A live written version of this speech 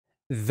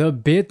The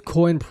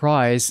Bitcoin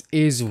price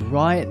is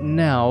right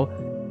now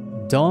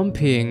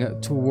dumping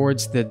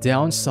towards the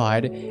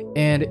downside,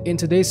 and in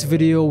today's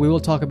video we will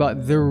talk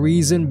about the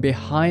reason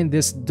behind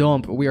this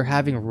dump we are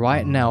having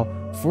right now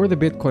for the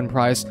Bitcoin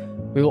price.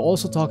 We will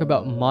also talk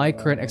about my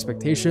current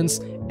expectations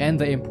and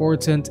the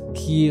important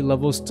key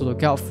levels to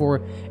look out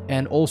for,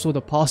 and also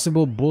the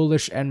possible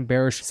bullish and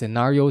bearish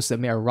scenarios that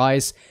may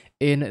arise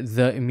in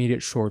the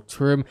immediate short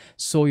term.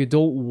 So you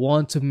don't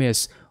want to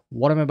miss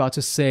what I'm about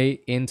to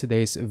say in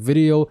today's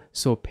video,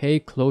 so pay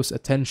close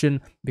attention,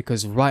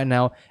 because right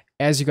now,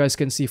 as you guys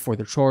can see for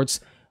the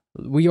charts,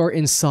 we are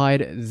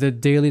inside the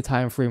daily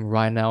time frame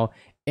right now.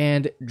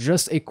 And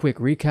just a quick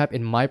recap,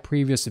 in my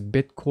previous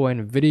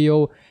Bitcoin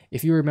video,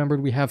 if you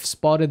remembered, we have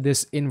spotted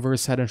this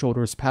inverse head and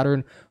shoulders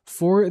pattern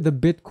for the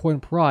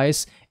Bitcoin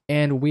price,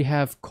 and we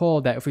have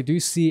called that if we do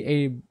see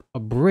a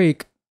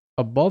break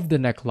above the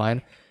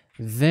neckline,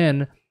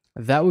 then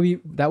that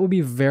would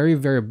be very,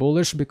 very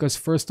bullish, because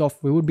first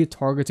off, we would be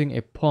targeting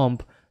a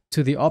pump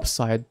to the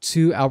upside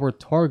to our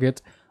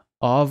target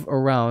of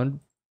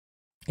around,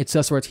 it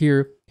says right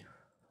here,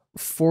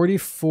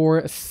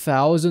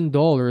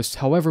 $44,000.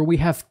 However, we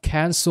have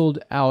canceled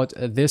out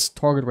this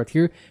target right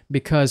here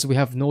because we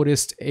have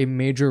noticed a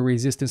major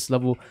resistance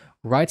level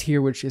right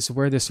here, which is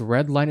where this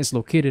red line is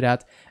located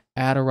at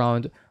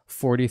around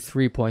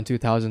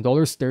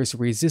 $43,200. There's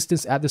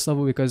resistance at this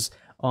level because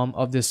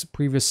of this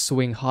previous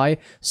swing high,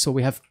 so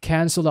we have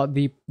canceled out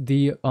the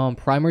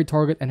primary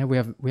target, and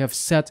we have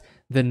set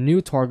the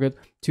new target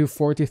to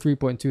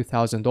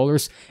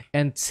 $43,200.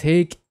 And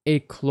take a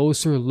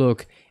closer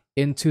look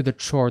into the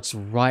charts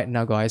right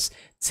now, guys.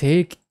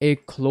 Take a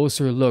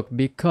closer look,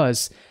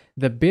 because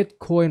the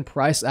Bitcoin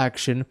price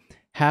action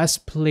has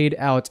played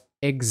out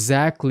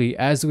exactly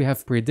as we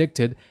have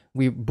predicted.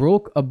 We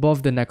broke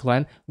above the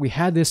neckline, we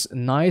had this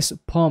nice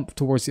pump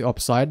towards the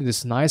upside,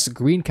 this nice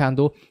green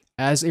candle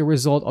as a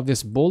result of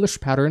this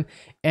bullish pattern,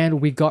 and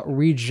we got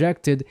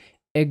rejected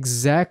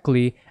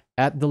exactly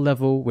at the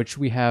level which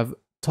we have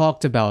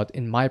talked about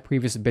in my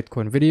previous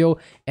Bitcoin video.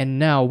 And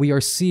now we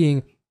are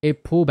seeing a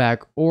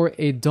pullback or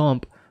a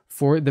dump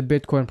for the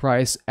Bitcoin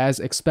price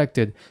as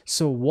expected.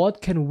 So what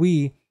can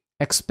we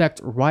expect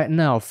right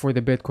now for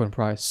the Bitcoin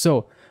price?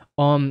 So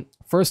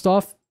first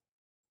off,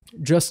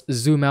 just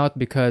zoom out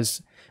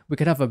because we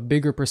can have a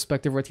bigger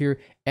perspective right here,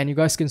 and you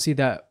guys can see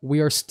that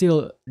we are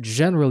still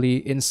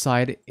generally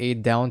inside a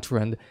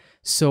downtrend.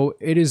 So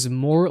it is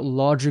more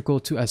logical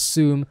to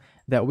assume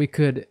that we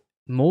could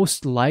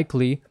most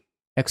likely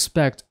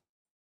expect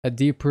a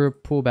deeper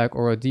pullback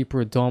or a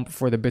deeper dump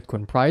for the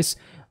Bitcoin price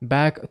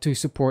back to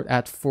support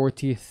at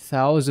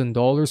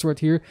 $40,000 right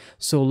here.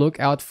 So look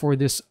out for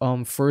this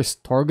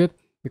first target,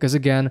 because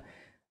again,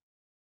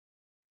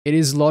 it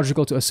is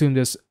logical to assume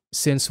this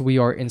since we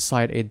are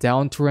inside a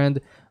downtrend.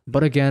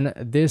 But again,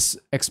 this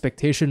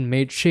expectation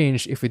may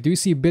change if we do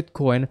see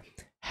Bitcoin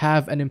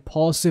have an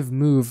impulsive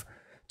move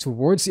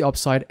towards the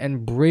upside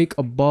and break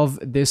above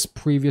this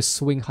previous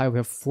swing high we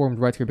have formed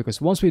right here.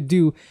 Because once we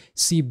do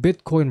see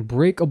Bitcoin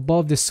break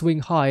above the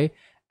swing high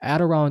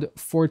at around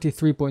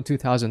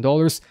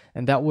 $43,200,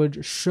 and that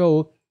would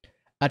show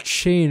a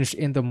change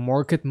in the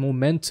market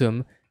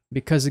momentum,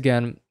 because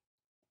again,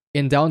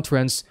 in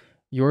downtrends,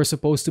 you're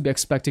supposed to be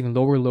expecting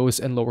lower lows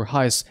and lower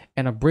highs,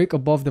 and a break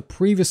above the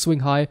previous swing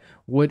high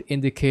would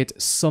indicate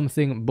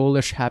something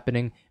bullish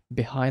happening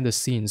behind the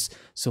scenes.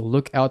 So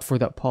look out for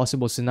that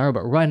possible scenario.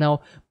 But right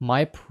now,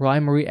 my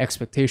primary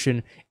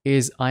expectation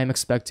is I'm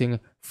expecting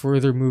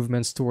further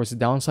movements towards the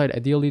downside,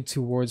 ideally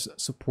towards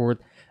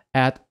support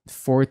at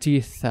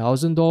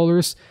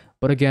 $40,000.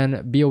 But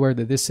again, be aware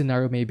that this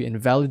scenario may be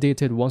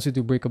invalidated once we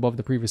do break above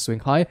the previous swing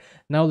high.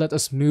 Now let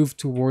us move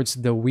towards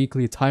the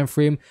weekly time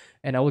frame,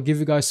 and I will give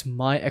you guys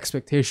my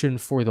expectation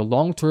for the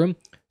long term.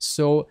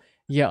 So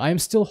yeah, I'm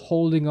still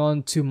holding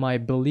on to my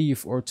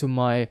belief, or to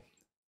my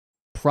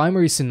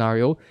primary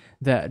scenario,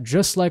 that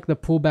just like the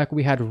pullback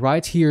we had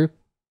right here,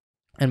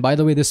 and by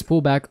the way, this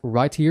pullback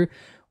right here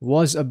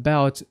was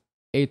about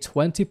a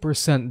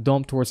 20%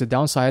 dump towards the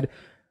downside,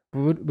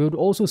 we would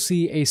also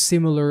see a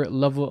similar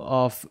level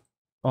of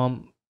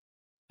a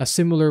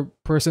similar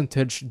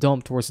percentage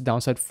dump towards the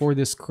downside for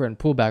this current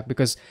pullback.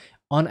 Because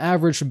on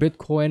average,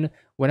 Bitcoin,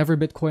 whenever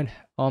Bitcoin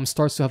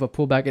starts to have a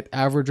pullback, it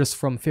averages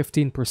from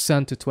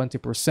 15% to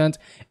 20%,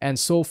 and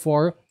so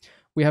far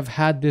we have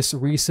had this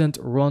recent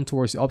run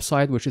towards the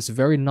upside, which is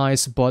very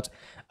nice. But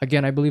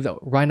again, I believe that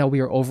right now we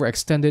are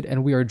overextended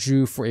and we are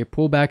due for a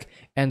pullback,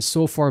 and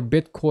so far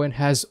Bitcoin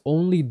has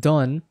only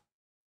done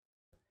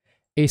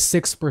a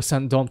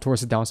 6% dump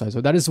towards the downside. So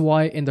that is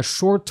why in the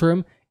short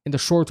term,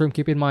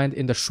 keep in mind,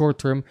 in the short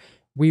term,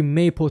 we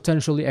may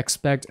potentially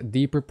expect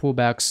deeper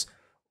pullbacks,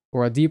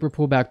 or a deeper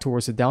pullback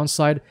towards the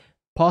downside,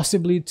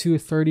 possibly to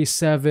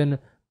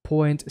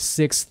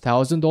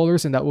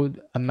 $37,600, and that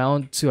would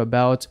amount to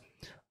about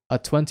a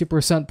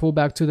 20%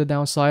 pullback to the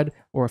downside,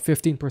 or a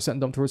 15%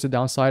 dump towards the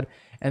downside.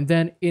 And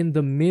then in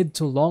the mid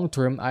to long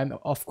term, I'm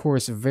of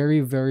course very,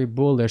 very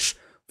bullish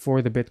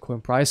for the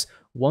Bitcoin price.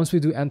 Once we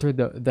do enter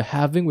the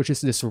halving, which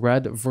is this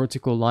red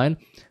vertical line,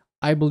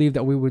 I believe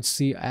that we would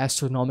see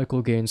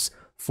astronomical gains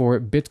for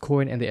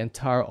Bitcoin and the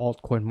entire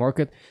altcoin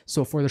market.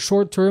 So for the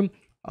short term,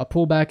 a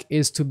pullback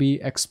is to be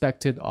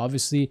expected,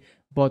 obviously,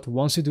 but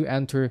once you do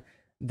enter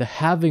the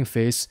halving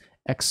phase,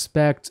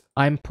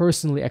 I'm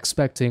personally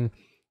expecting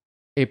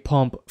a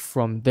pump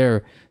from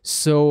there.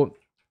 So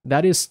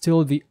that is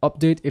still the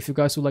update. If you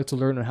guys would like to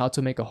learn on how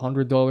to make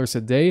 $100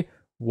 a day,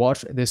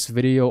 watch this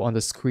video on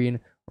the screen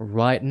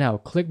right now.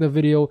 Click the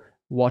video,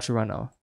 watch it right now.